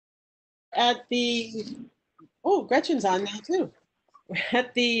at the, oh, Gretchen's on now too. We're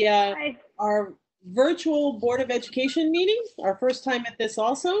at the, our virtual Board of Education meeting, our first time at this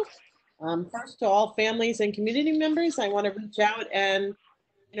also. First to all families and community members, I want to reach out and,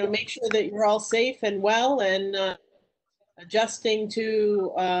 make sure that you're all safe and well and adjusting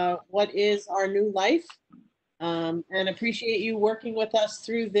to what is our new life. And appreciate you working with us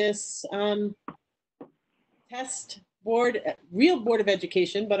through this test board, real Board of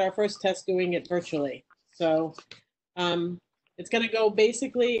Education, but our first test doing it virtually. So it's going to go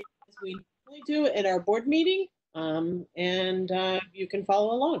basically as we do at our board meeting, and you can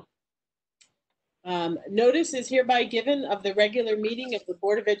follow along. Notice is hereby given of the regular meeting of the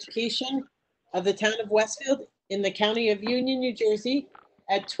Board of Education of the town of Westfield in the county of Union, New Jersey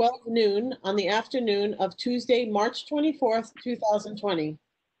at 12 noon on the afternoon of Tuesday, March 24th, 2020.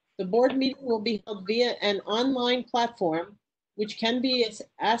 The board meeting will be held via an online platform, which can be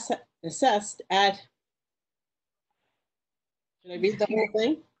assessed at, should I read the whole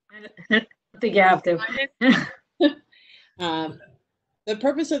thing? I think you have to. The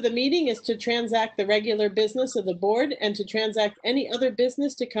purpose of the meeting is to transact the regular business of the board and to transact any other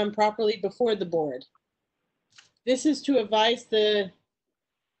business to come properly before the board. This is to advise the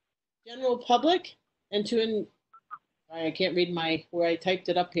general public and to, I can't read where I typed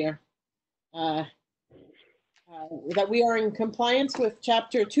it up here, that we are in compliance with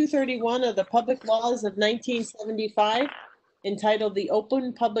Chapter 231 of the Public Laws of 1975, entitled the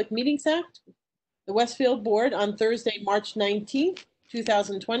Open Public Meetings Act. The Westfield Board on Thursday, March 19th,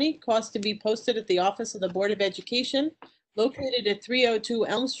 2020, caused to be posted at the office of the Board of Education, located at 302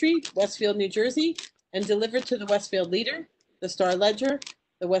 Elm Street, Westfield, New Jersey, and delivered to the Westfield Leader, the Star Ledger,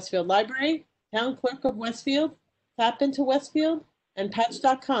 the Westfield Library, Town Clerk of Westfield, Tap into Westfield, and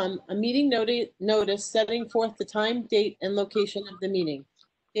Patch.com, a meeting notice setting forth the time, date, and location of the meeting.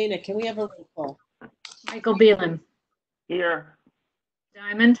 Dana, can we have a roll call? Michael Beelan. Here.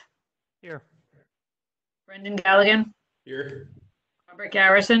 Diamond. Here. Brendan Galligan. Here. Robert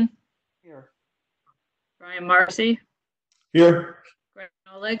Garrison. Here. Brian Marcy. Here. Greg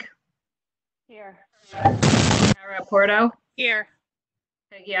Oleg. Here. Tara Porto. Here.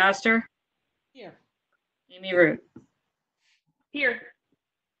 Peggy Oster. Here. Amy Root. Here.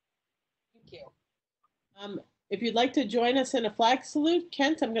 Thank you. If you'd like to join us in a flag salute,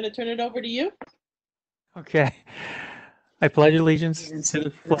 Kent, I'm going to turn it over to you. Okay. I pledge allegiance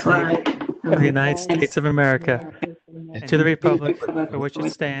to the flag of the United States of America and to the republic for which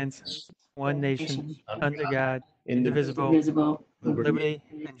it stands, one nation, under God, indivisible, with liberty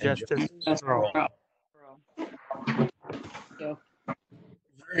and justice for all. Very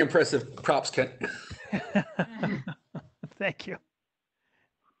impressive. Props, Kent. Thank you.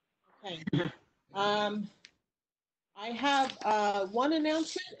 Okay. I have one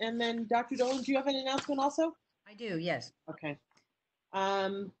announcement, and then Dr. Dolan, do you have an announcement also? I do, yes. Okay.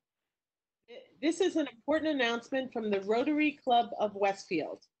 This is an important announcement from the Rotary Club of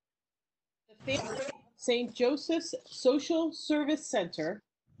Westfield. The family of St. Joseph's Social Service Center,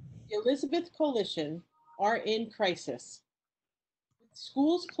 the Elizabeth Coalition, are in crisis. With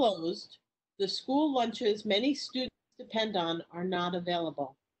schools closed, the school lunches many students depend on are not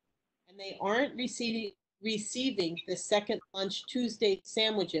available, and they aren't receiving the second lunch Tuesday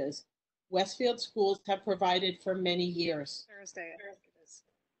sandwiches Westfield schools have provided for many years. Thursday.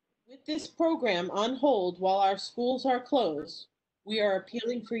 With this program on hold while our schools are closed, we are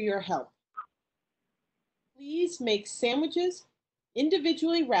appealing for your help. Please make sandwiches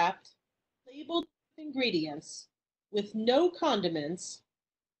individually wrapped, labeled with ingredients, with no condiments.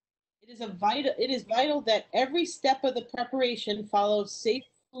 It is vital that every step of the preparation follows safe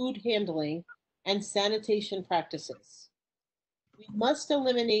food handling and sanitation practices. We must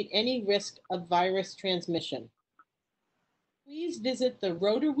eliminate any risk of virus transmission. Please visit the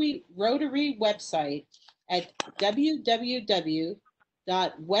Rotary website at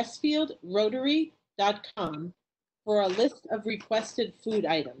www.westfieldrotary.com for a list of requested food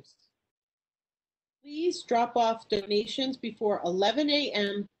items. Please drop off donations before 11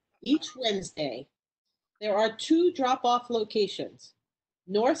 a.m. each Wednesday. There are 2 drop-off locations: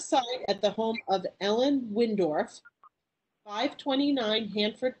 north side at the home of Ellen Windorf, 529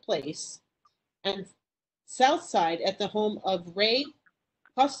 Hanford Place, and south side at the home of Ray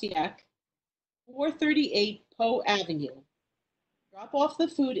Kostiak, 438 Poe Avenue. Drop off the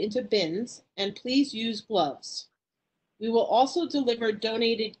food into bins and please use gloves. We will also deliver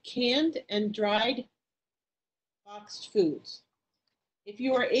donated canned and dried boxed foods. If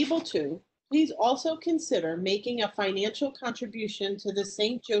you are able to, please also consider making a financial contribution to the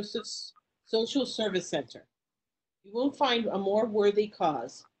St. Joseph's Social Service Center. You won't find a more worthy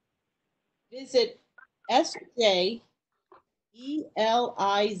cause. Visit sjeliz.org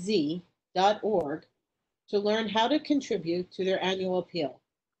to learn how to contribute to their annual appeal.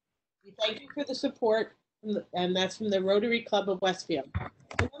 We thank you for the support, and that's from the Rotary Club of Westfield.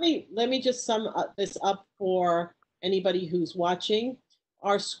 So let me just sum this up for anybody who's watching.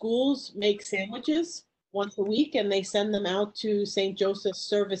 Our schools make sandwiches once a week, and they send them out to St. Joseph's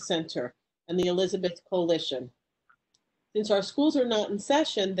Service Center and the Elizabeth Coalition. Since our schools are not in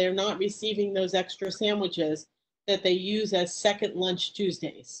session, they're not receiving those extra sandwiches that they use as second lunch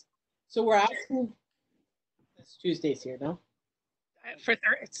Tuesdays. So we're asking, it's Tuesdays here, no?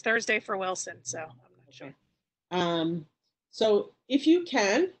 It's Thursday for Wilson, so I'm not sure. So if you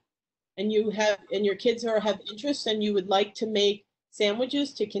can, and your kids have interest and you would like to make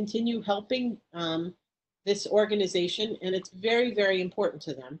sandwiches to continue helping this organization, and it's very, very important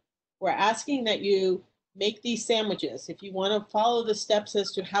to them, we're asking that you make these sandwiches. If you want to follow the steps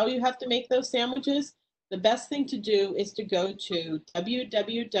as to how you have to make those sandwiches, the best thing to do is to go to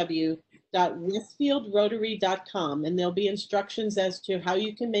www.westfieldrotary.com, and there'll be instructions as to how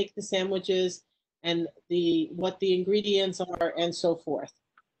you can make the sandwiches and what the ingredients are and so forth.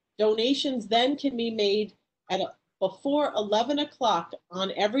 Donations then can be made before 11 o'clock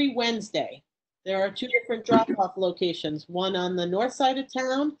on every Wednesday. There are two different drop-off locations, one on the north side of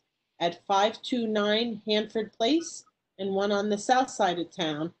town at 529 Hanford Place, and one on the south side of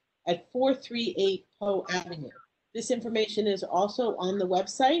town at 438 Poe Avenue. This information is also on the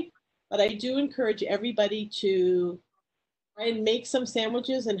website, but I do encourage everybody to try and make some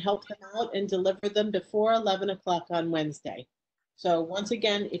sandwiches and help them out and deliver them before 11 o'clock on Wednesday. So once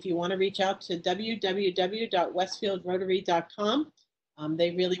again, if you want to reach out to www.westfieldrotary.com,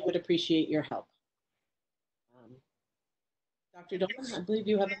 they really would appreciate your help. Dr. Dolan, I believe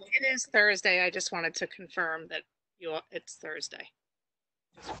you have. It is Thursday. I just wanted to confirm that it's Thursday.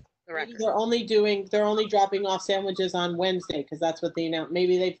 Just for the record. They're only dropping off sandwiches on Wednesday because that's what they announced.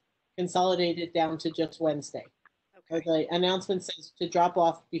 Maybe they've consolidated down to just Wednesday. Okay. So the announcement says to drop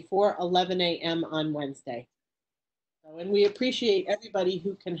off before 11 a.m. on Wednesday. So, and we appreciate everybody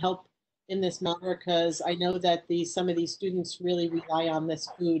who can help in this matter because I know that some of these students really rely on this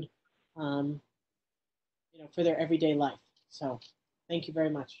food, for their everyday life. So thank you very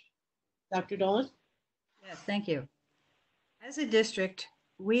much. Dr. Dolan? Yes, thank you. As a district,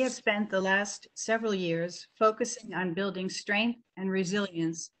 we have spent the last several years focusing on building strength and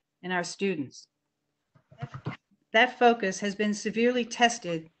resilience in our students. That focus has been severely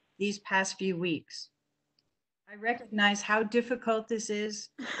tested these past few weeks. I recognize how difficult this is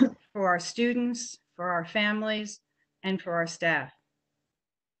for our students, for our families, and for our staff.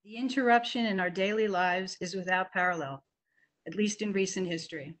 The interruption in our daily lives is without parallel, at least in recent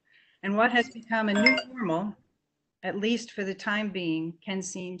history. And what has become a new normal, at least for the time being, can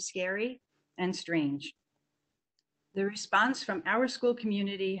seem scary and strange. The response from our school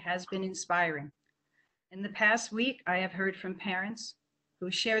community has been inspiring. In the past week, I have heard from parents who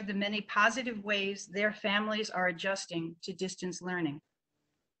shared the many positive ways their families are adjusting to distance learning.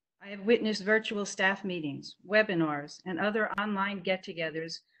 I have witnessed virtual staff meetings, webinars, and other online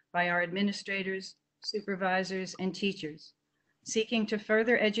get-togethers by our administrators, supervisors, and teachers, seeking to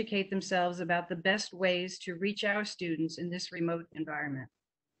further educate themselves about the best ways to reach our students in this remote environment.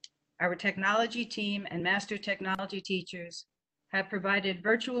 Our technology team and master technology teachers have provided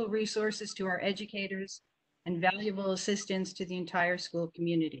virtual resources to our educators and valuable assistance to the entire school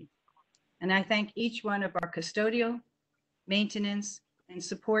community. And I thank each one of our custodial, maintenance, and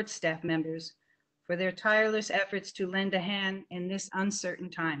support staff members for their tireless efforts to lend a hand in this uncertain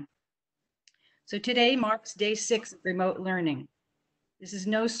time. So today marks day 6 of remote learning. This is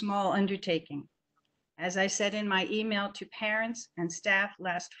no small undertaking. As I said in my email to parents and staff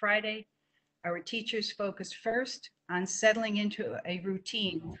last Friday, our teachers focused first on settling into a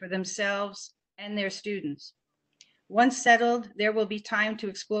routine for themselves and their students. Once settled, there will be time to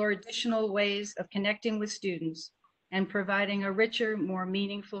explore additional ways of connecting with students and providing a richer, more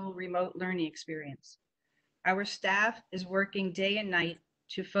meaningful remote learning experience. Our staff is working day and night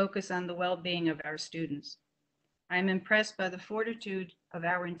to focus on the well-being of our students. I'm impressed by the fortitude of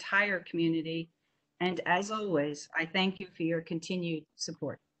our entire community, and as always, I thank you for your continued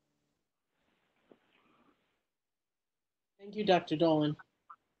support. Thank you, Dr. Dolan.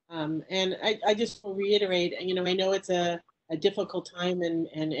 And I just will reiterate, I know it's a difficult time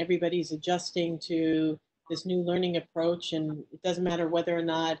and everybody's adjusting to this new learning approach, and it doesn't matter whether or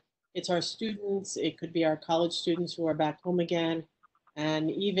not it's our students, it could be our college students who are back home again,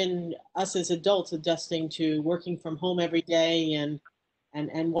 and even us as adults adjusting to working from home every day and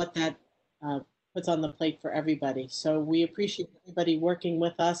what that puts on the plate for everybody. So we appreciate everybody working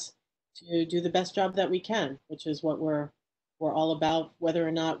with us to do the best job that we can, which is what we're all about, whether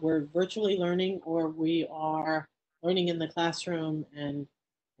or not we're virtually learning or we are learning in the classroom and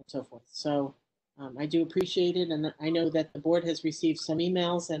so forth. So I do appreciate it, and I know that the board has received some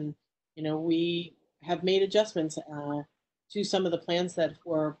emails, and we have made adjustments to some of the plans that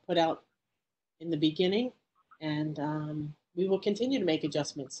were put out in the beginning, and we will continue to make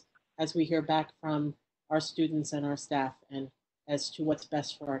adjustments as we hear back from our students and our staff and as to what's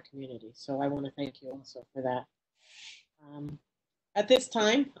best for our community. So I want to thank you also for that. At this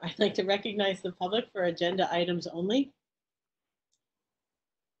time, I'd like to recognize the public for agenda items only.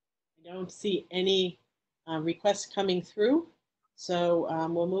 I don't see any requests coming through, so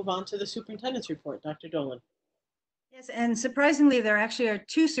we'll move on to the superintendent's report. Dr. Dolan. Yes, and surprisingly, there actually are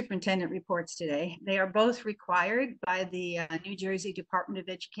two superintendent reports today. They are both required by the New Jersey Department of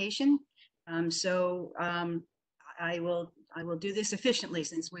Education. I will do this efficiently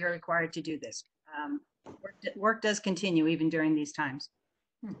since we are required to do this. Work does continue even during these times.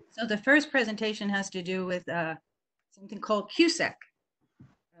 So the first presentation has to do with something called CUSEC.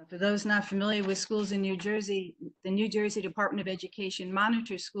 For those not familiar with schools in New Jersey, the New Jersey Department of Education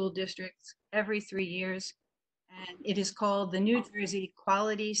monitors school districts every 3 years, and it is called the New Jersey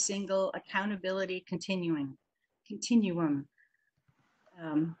Quality Single Accountability Continuum,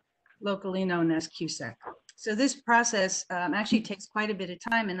 locally known as CUSEC. So this process actually takes quite a bit of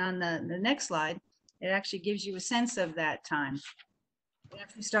time, and on the next slide, it actually gives you a sense of that time. We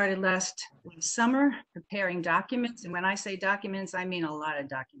actually started last summer preparing documents, and when I say documents, I mean a lot of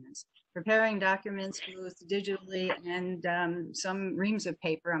documents. Preparing documents both digitally and some reams of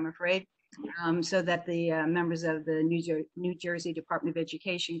paper, I'm afraid, so that the members of the New Jersey Department of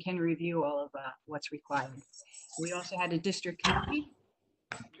Education can review all of what's required. We also had a district committee.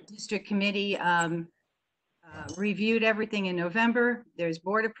 The district committee reviewed everything in November. There's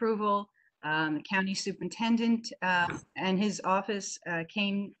board approval. The county superintendent and his office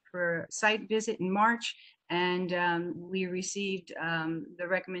came for a site visit in March, and we received the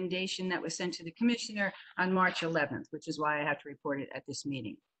recommendation that was sent to the commissioner on March 11th, which is why I have to report it at this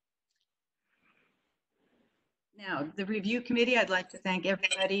meeting. Now, the review committee, I'd like to thank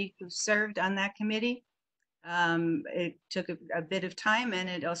everybody who served on that committee. It took a bit of time, and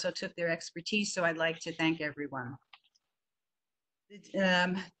it also took their expertise, so I'd like to thank everyone.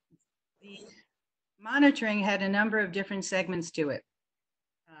 The monitoring had a number of different segments to it.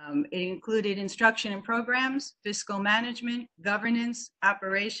 It included instruction and programs, fiscal management, governance,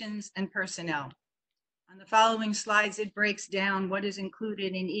 operations, and personnel. On the following slides, it breaks down what is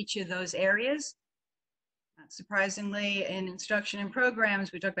included in each of those areas. Not surprisingly, in instruction and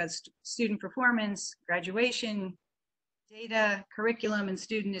programs, we talk about student performance, graduation, data, curriculum, and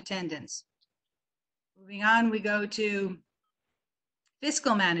student attendance. Moving on, we go to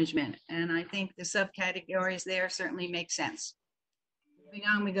fiscal management, and I think the subcategories there certainly make sense. Moving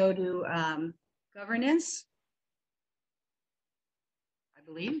on, we go to governance, I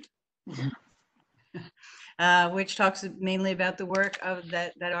believe, which talks mainly about the work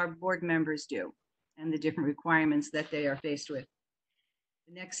that our board members do and the different requirements that they are faced with.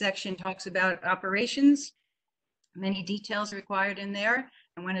 The next section talks about operations. Many details required in there.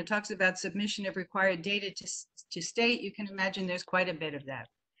 And when it talks about submission of required data to state, you can imagine there's quite a bit of that.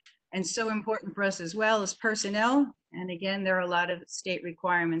 And so important for us as well is personnel. And again, there are a lot of state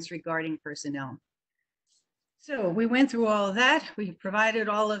requirements regarding personnel. So we went through all of that. We provided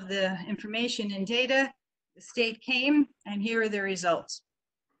all of the information and data. The state came, and here are the results.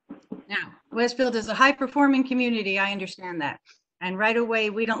 Now, Westfield is a high-performing community. I understand that. And right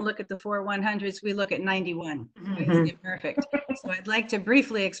away, we don't look at the 4 100s, we look at 91. It's perfect. So I'd like to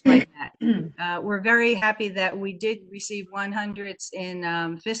briefly explain that. We're very happy that we did receive 100s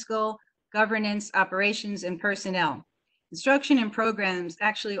in fiscal, governance, operations, and personnel. Instruction and programs,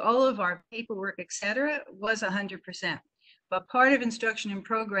 actually all of our paperwork, etc., was 100%. But part of instruction and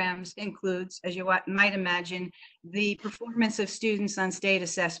programs includes, as you might imagine, the performance of students on state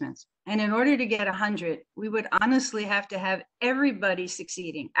assessments. And in order to get 100, we would honestly have to have everybody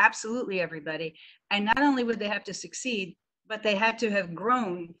succeeding, absolutely everybody. And not only would they have to succeed, but they had to have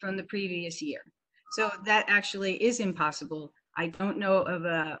grown from the previous year. So that actually is impossible. I don't know of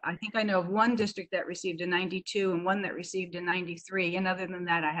I think I know of one district that received a 92 and one that received a 93. And other than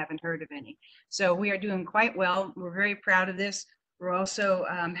that, I haven't heard of any. So we are doing quite well. We're very proud of this. We're also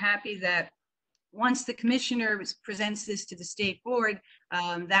happy that once the commissioner presents this to the state board,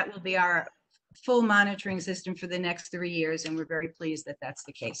 that will be our full monitoring system for the next 3 years. And we're very pleased that that's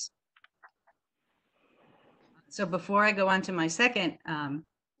the case. So before I go on to my second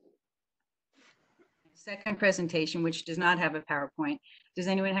second presentation, which does not have a PowerPoint. Does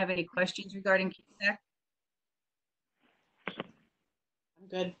anyone have any questions regarding CUSAC? I'm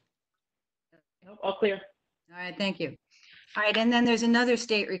good. Nope, all clear. All right, thank you. All right, and then there's another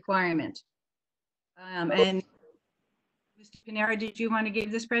state requirement. And Mr. Panera, did you want to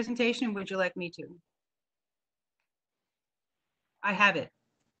give this presentation, or would you like me to? I have it.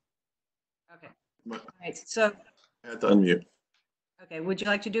 Okay. All right, so, I had to unmute. okay, would you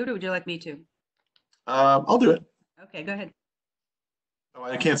like to do it, or would you like me to? I'll do it. Okay, go ahead. Oh,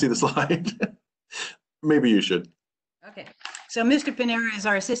 I can't see the slide. Maybe you should. Okay, so Mr. Panera is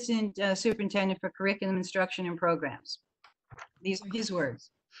our Assistant Superintendent for Curriculum Instruction and Programs. These are his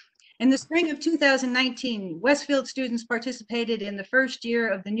words. In the spring of 2019, Westfield students participated in the first year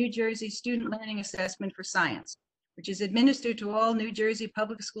of the New Jersey Student Learning Assessment for Science, which is administered to all New Jersey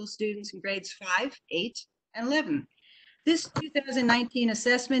public school students in grades 5, 8, and 11. This 2019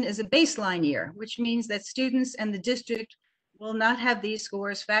 assessment is a baseline year, which means that students and the district will not have these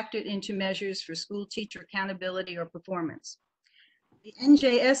scores factored into measures for school teacher accountability or performance. The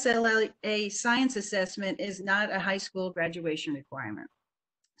NJSLA science assessment is not a high school graduation requirement.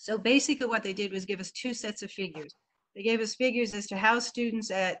 So basically what they did was give us two sets of figures. They gave us figures as to how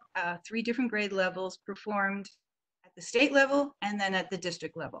students at 3 different grade levels performed at the state level and then at the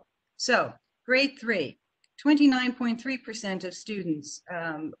district level. So grade 3, 29.3% of students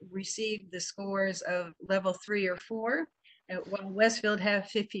received the scores of level 3 or 4, while Westfield had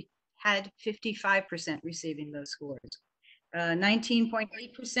 55% receiving those scores.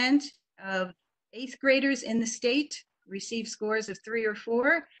 19.8% of 8th graders in the state received scores of 3 or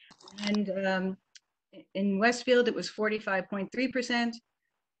 4, and in Westfield it was 45.3%.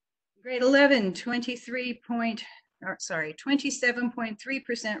 Grade 11,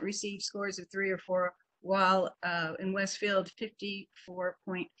 27.3% received scores of 3 or 4, while in Westfield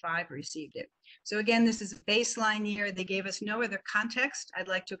 54.5 received it. So again, this is a baseline year. They gave us no other context. I'd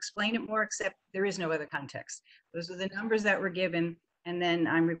like to explain it more, except there is no other context. Those are the numbers that were given, and then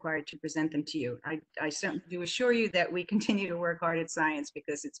I'm required to present them to you. I certainly do assure you that we continue to work hard at science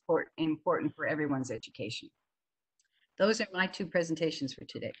because it's important for everyone's education. Those are my 2 presentations for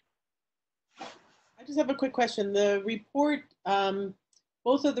today. I just have a quick question. The report,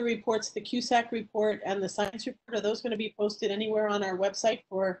 both of the reports, the CUSAC report and the science report, are those going to be posted anywhere on our website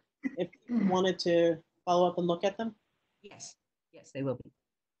for if you wanted to follow up and look at them? Yes, yes, they will be.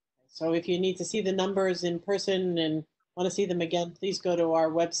 So if you need to see the numbers in person and want to see them again, please go to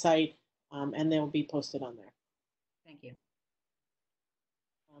our website and they'll be posted on there. Thank you.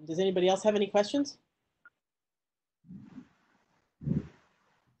 Does anybody else have any questions?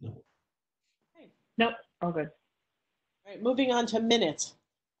 Nope, all good. All right, moving on to minutes.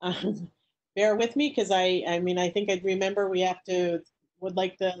 Bear with me because I think I'd remember we would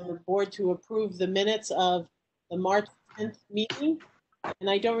like the board to approve the minutes of the March 10th meeting.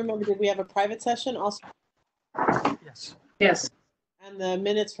 And I don't remember, did we have a private session also? Yes. Yes. And the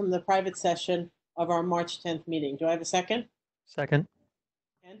minutes from the private session of our March 10th meeting. Do I have a second? Second.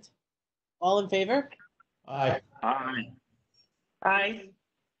 Kent? All in favor? Aye. Aye. Aye.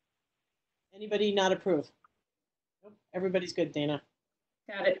 Anybody not approve? Nope. Everybody's good, Dana.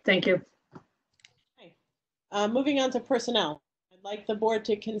 Got it. Thank you. Okay. Moving on to personnel. I'd like the board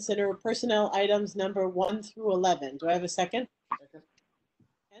to consider personnel items number 1 through 11. Do I have a second?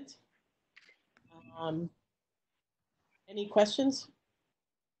 Kent? Any questions?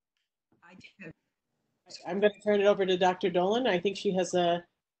 I do. I'm going to turn it over to Dr. Dolan. I think she has a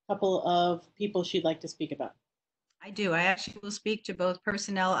couple of people she'd like to speak about. I do. I actually will speak to both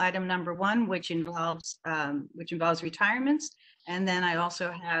personnel item number 1, which involves retirements, and then I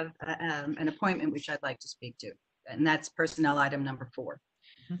also have an appointment which I'd like to speak to, and that's personnel item number 4.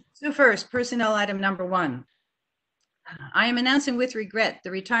 So first, personnel item number 1. I am announcing with regret the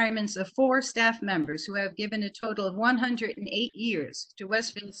retirements of 4 staff members who have given a total of 108 years to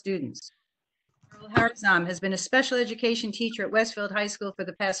Westfield students. Earl Harzam has been a special education teacher at Westfield High School for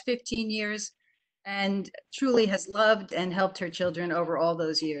the past 15 years and truly has loved and helped her children over all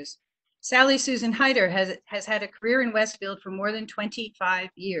those years. Sally Susan Hyder has had a career in Westfield for more than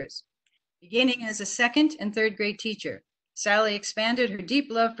 25 years. Beginning as a 2nd and 3rd grade teacher, Sally expanded her deep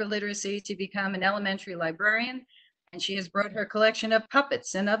love for literacy to become an elementary librarian, and she has brought her collection of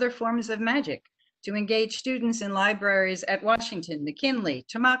puppets and other forms of magic to engage students in libraries at Washington, McKinley,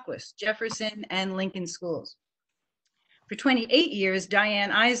 Tamaulipas, Jefferson, and Lincoln schools. For 28 years,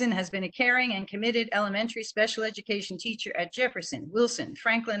 Diane Eisen has been a caring and committed elementary special education teacher at Jefferson, Wilson,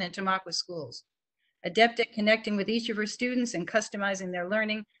 Franklin, and Tamaulipas schools. Adept at connecting with each of her students and customizing their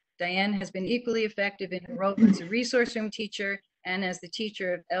learning, Diane has been equally effective in her role as a resource room teacher and as the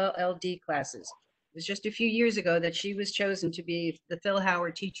teacher of LLD classes. It was just a few years ago that she was chosen to be the Phil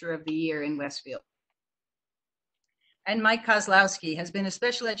Howard Teacher of the Year in Westfield. And Mike Kozlowski has been a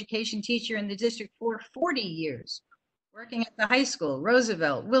special education teacher in the district for 40 years, working at the high school,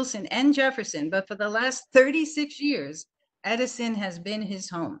 Roosevelt, Wilson, and Jefferson. But for the last 36 years, Edison has been his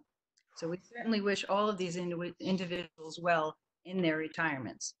home. So we certainly wish all of these individuals well in their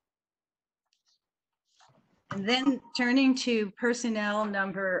retirements. And then turning to personnel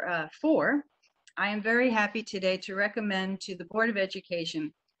number 4, I am very happy today to recommend to the Board of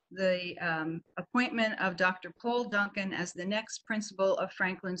Education the appointment of Dr. Paul Duncan as the next principal of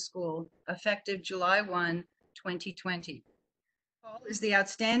Franklin School, effective July 1, 2020. Paul is the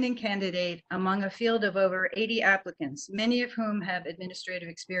outstanding candidate among a field of over 80 applicants, many of whom have administrative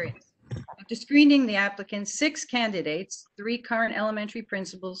experience. After screening the applicants, 6 candidates, 3 current elementary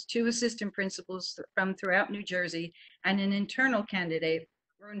principals, 2 assistant principals from throughout New Jersey, and an internal candidate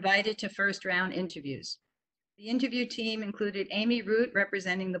were invited to first-round interviews. The interview team included Amy Root,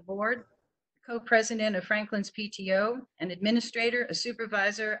 representing the board, co-president of Franklin's PTO, an administrator, a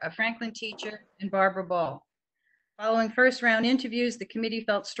supervisor, a Franklin teacher, and Barbara Ball. Following first-round interviews, the committee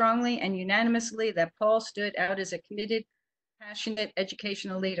felt strongly and unanimously that Paul stood out as a committed, passionate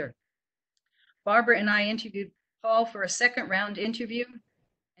educational leader. Barbara and I interviewed Paul for a second-round interview,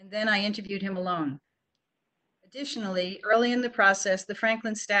 and then I interviewed him alone. Additionally, early in the process, the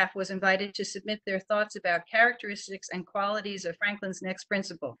Franklin staff was invited to submit their thoughts about characteristics and qualities of Franklin's next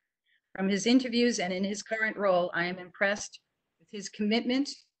principal. From his interviews and in his current role, I am impressed with his commitment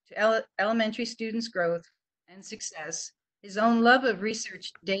to elementary students' growth and success, his own love of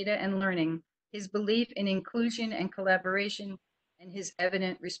research, data, and learning, his belief in inclusion and collaboration, and his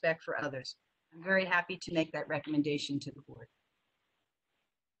evident respect for others. I'm very happy to make that recommendation to the board.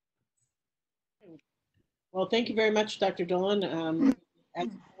 Well, thank you very much, Dr. Dolan. As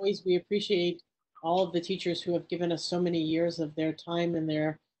always, we appreciate all of the teachers who have given us so many years of their time and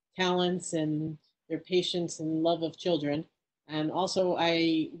their talents and their patience and love of children. And also,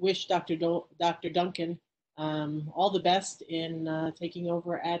 I wish Dr. Duncan all the best in taking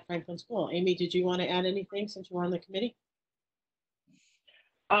over at Franklin School. Amy, did you want to add anything since you were on the committee?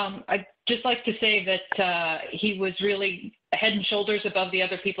 I'd just like to say that he was really head and shoulders above the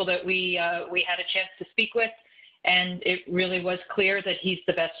other people that we had a chance to speak with, and it really was clear that he's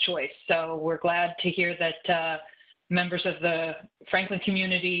the best choice. So we're glad to hear that members of the Franklin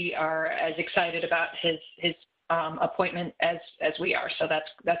community are as excited about his appointment as we are. So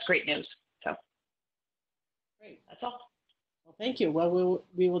that's great news. So Great. That's all. Well, thank you. Well,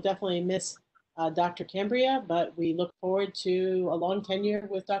 we will definitely miss Dr. Cambria, but we look forward to a long tenure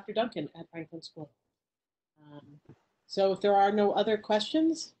with Dr. Duncan at Franklin School. So if there are no other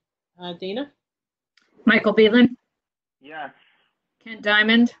questions, Dana? Michael Beelan, Yes. Kent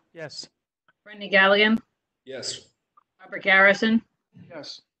Diamond, Yes. Brendan Galligan, Yes. Robert Garrison,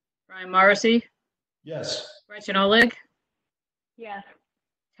 Yes. Brian Morrissey, Yes. Gretchen Oleg, Yes.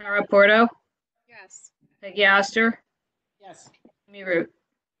 Tara Porto, Yes. Peggy Oster, Yes. Amy Root.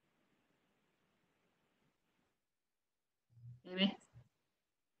 Amy?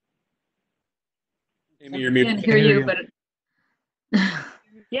 Amy, you're I muted. can't hear you, but.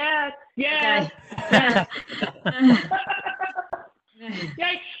 Yes. Yes. Okay.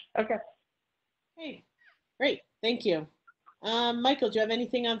 Yikes. Okay. Hey, great. Thank you. Michael, do you have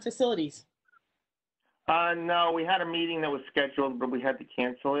anything on facilities? No, we had a meeting that was scheduled, but we had to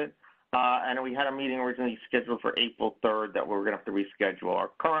cancel it. And we had a meeting originally scheduled for April 3rd that we're going to have to reschedule.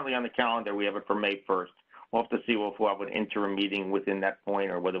 Currently on the calendar, we have it for May 1st. We'll have to see if we'll have an interim meeting within that point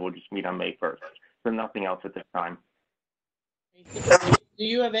or whether we'll just meet on May 1st. So nothing else at this time. Do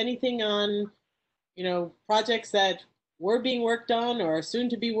you have anything on, projects that were being worked on or soon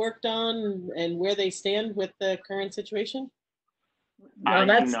to be worked on and where they stand with the current situation? Well,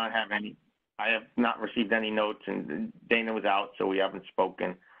 I do not have any. I have not received any notes, and Dana was out, so we haven't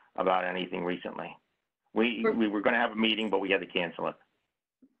spoken about anything recently. We were going to have a meeting, but we had to cancel it.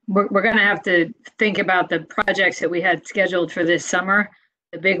 We're going to have to think about the projects that we had scheduled for this summer,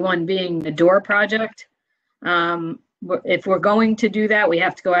 the big one being the door project. If we're going to do that, we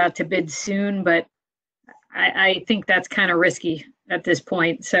have to go out to bid soon, but I think that's kind of risky at this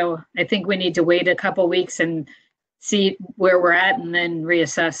point. So I think we need to wait a couple weeks and see where we're at and then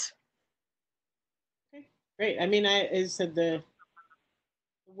reassess. Okay, great. I mean, as I said, the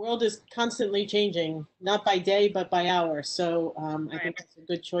world is constantly changing, not by day, but by hour. So I think that's a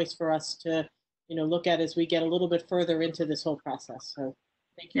good choice for us to, look at as we get a little bit further into this whole process. So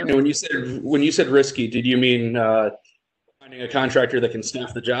thank you. And when you said risky, did you mean finding a contractor that can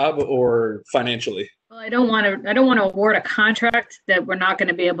staff the job or financially? Well, I don't want to award a contract that we're not going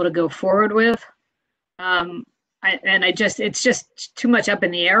to be able to go forward with. It's just too much up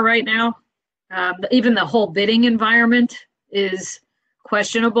in the air right now. Even the whole bidding environment is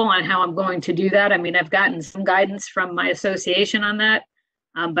questionable on how I'm going to do that. I mean, I've gotten some guidance from my association on that,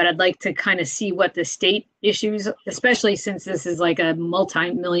 but I'd like to kind of see what the state issues, especially since this is like a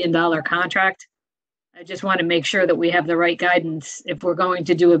multi-million-dollar contract. I just want to make sure that we have the right guidance if we're going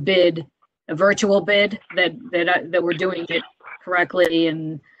to do a bid, a virtual bid, that we're doing it correctly,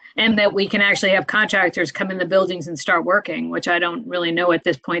 and that we can actually have contractors come in the buildings and start working, which I don't really know at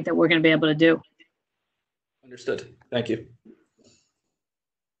this point that we're going to be able to do. Understood. Thank you.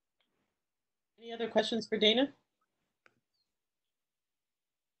 Any other questions for Dana?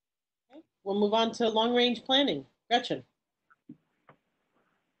 Okay, we'll move on to long-range planning. Gretchen.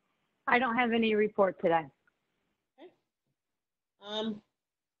 I don't have any report today. Okay.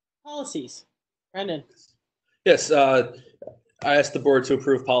 Policies. Brendan. Yes, I asked the board to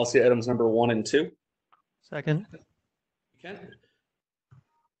approve policy items number 1 and 2. Second. Okay.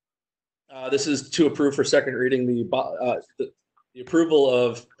 This is to approve for second reading the approval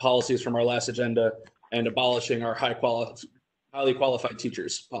of policies from our last agenda and abolishing our highly qualified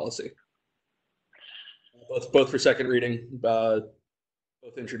teachers policy. Both for second reading, both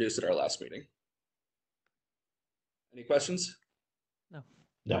introduced at our last meeting. Any questions?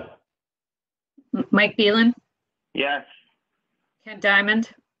 No. Mike Beelan, Yes. Ken Diamond,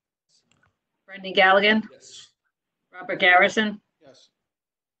 Brendan Galligan, Yes. Robert Garrison, Yes.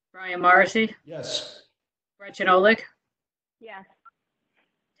 Brian Morrissey, Yes. Gretchen Oleg, Yes.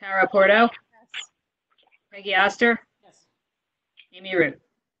 Tara Porto, Yes. Peggy Oster, Yes. Amy Root.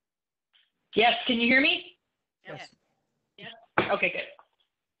 Yes, can you hear me? Yes. Okay, good.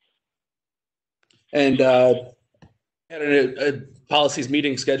 And had a policies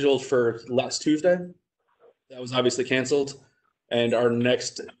meeting scheduled for last Tuesday. That was obviously canceled. And our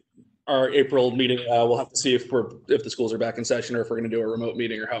April meeting, we'll have to see if the schools are back in session or if we're going to do a remote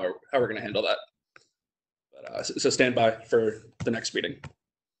meeting or how we're going to handle that. But, so stand by for the next meeting.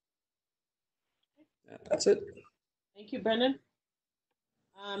 That's it. Thank you, Brendan.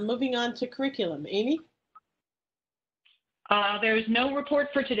 Moving on to curriculum. Amy? There's no report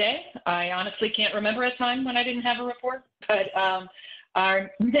for today. I honestly can't remember a time when I didn't have a report, but our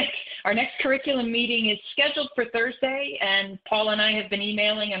next curriculum meeting is scheduled for Thursday, and Paul and I have been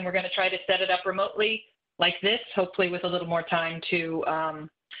emailing, and we're going to try to set it up remotely like this, hopefully with a little more time to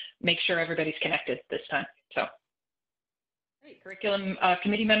make sure everybody's connected this time. So, great. Curriculum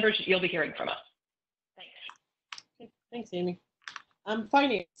committee members, you'll be hearing from us. Thanks. Okay, thanks, Amy.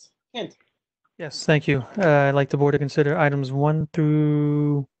 Finance. Kent. Yes, thank you. I'd like the board to consider items 1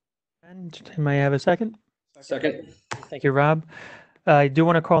 through 10. May I have a second? Second. Thank you, Rob. I do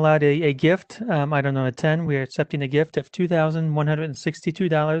want to call out a gift. Item number 10, we are accepting a gift of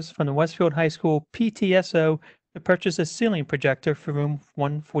 $2,162 from the Westfield High School PTSO to purchase a ceiling projector for room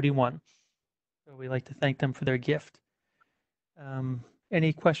 141. So we'd like to thank them for their gift.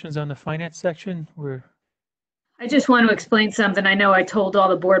 Any questions on the finance section? I just want to explain something. I know I told all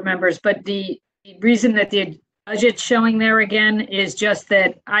the board members, but the reason that the budget's showing there again is just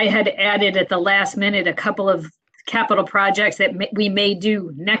that I had added at the last minute a couple of capital projects that we may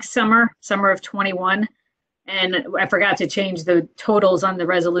do next summer of 21. And I forgot to change the totals on the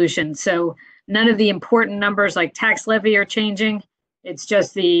resolution. So none of the important numbers like tax levy are changing. It's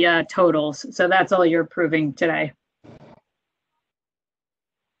just the totals. So that's all you're approving today.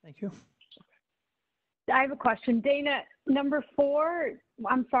 Thank you. I have a question. Dana, number 4,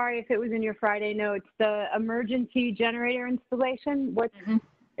 I'm sorry if it was in your Friday notes, the emergency generator installation.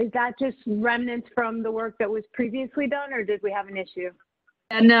 Is that just remnants from the work that was previously done, or did we have an issue?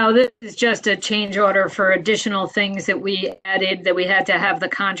 And no, this is just a change order for additional things that we added that we had to have the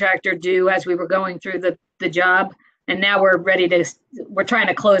contractor do as we were going through the job. And now we're trying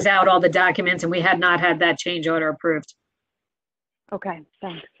to close out all the documents, and we had not had that change order approved. Okay,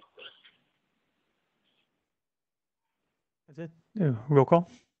 thanks. That's it. Roll call.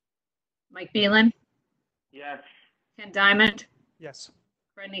 Mike Beelan, Yes. Ken Diamond, Yes.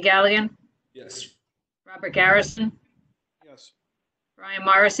 Brendan Galligan, Yes. Robert Garrison, Yes. Brian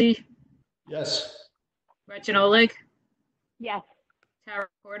Morrissey, Yes. Gretchen Oleg, Yes. Tara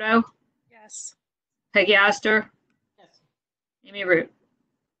Porto, Yes. Peggy Oster, Yes. Amy Root.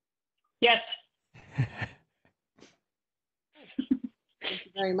 Yes. Thank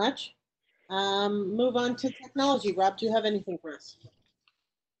you very much. Move on to technology. Rob, do you have anything for us?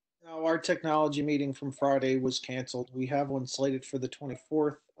 No, our technology meeting from Friday was canceled. We have one slated for the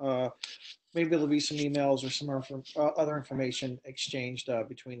 24th. Maybe there'll be some emails or some other information exchanged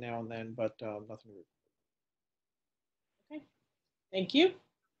between now and then, but nothing. Okay, thank you.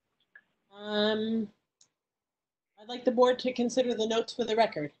 I'd like the board to consider the notes for the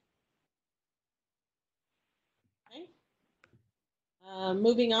record. Okay.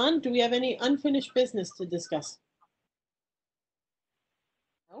 Moving on, do we have any unfinished business to discuss?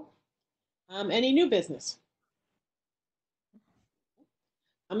 No. Any new business?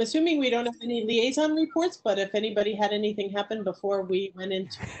 I'm assuming we don't have any liaison reports, but if anybody had anything happen before we went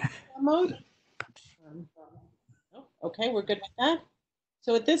into mode. No? Okay, we're good with that.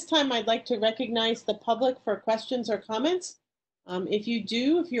 So at this time, I'd like to recognize the public for questions or comments. If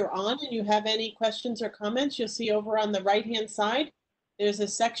you're on and you have any questions or comments, you'll see over on the right-hand side, there's a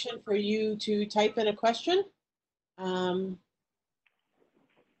section for you to type in a question. We'll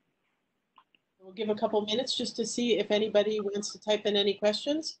give a couple minutes just to see if anybody wants to type in any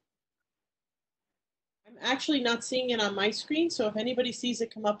questions. I'm actually not seeing it on my screen, so if anybody sees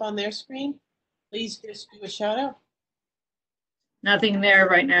it come up on their screen, please just do a shout out. Nothing there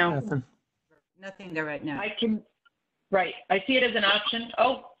right now. Nothing. Nothing there right now. I see it as an option.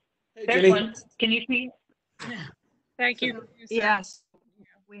 Oh, Hey, there's Ginny. one. Can you see? Thank you. Yes,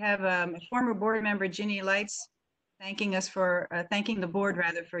 we have a former board member, Ginny Lights, thanking us for, thanking the board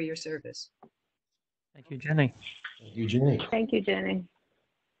rather for your service. Thank you, Jenny. Thank you, Jenny. Thank you, Jenny.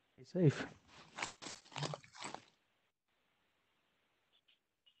 Be safe.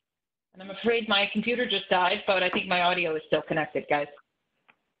 And I'm afraid my computer just died, but I think my audio is still connected, guys.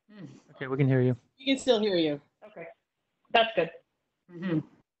 Okay, we can hear you. We can still hear you. Okay, that's good. Mm-hmm.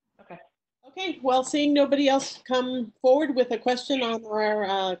 Okay. Okay, well, seeing nobody else come forward with a question on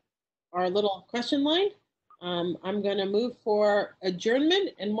our little question line, I'm going to move for adjournment.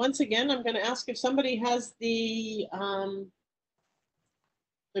 And once again, I'm going to ask if somebody has the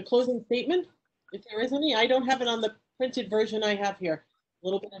closing statement, if there is any. I don't have it on the printed version I have here. A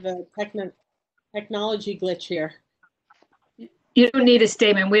little bit of a technology glitch here. You don't need a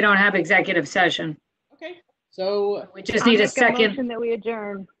statement. We don't have executive session. Okay, so We just need a second. Motion that we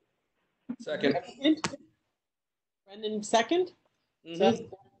adjourn. Second. Brendan, second. Mhm.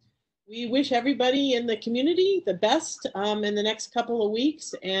 So we wish everybody in the community the best in the next couple of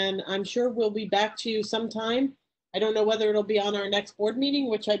weeks, and I'm sure we'll be back to you sometime. I don't know whether it'll be on our next board meeting,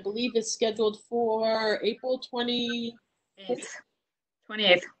 which I believe is scheduled for April 28th.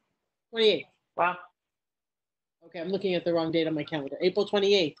 28th. Wow. Okay, I'm looking at the wrong date on my calendar. April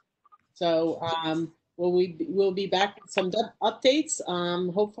 28th. So we'll be back with some updates,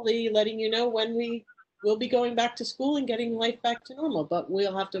 hopefully letting you know when we will be going back to school and getting life back to normal, but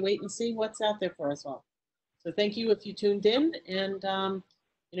we'll have to wait and see what's out there for us all. So thank you if you tuned in, and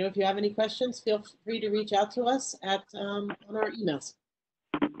if you have any questions, feel free to reach out to us at on our emails.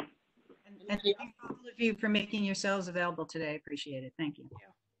 And thank all of you for making yourselves available today. Appreciate it. Thank you.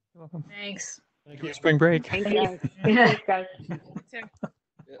 You're welcome. Thanks. Thank you. Spring break. Thank you. Yeah. Thanks, guys. Thank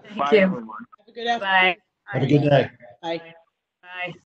Bye, you. everyone. Have a good afternoon. Bye. Have a good day. Bye. Bye.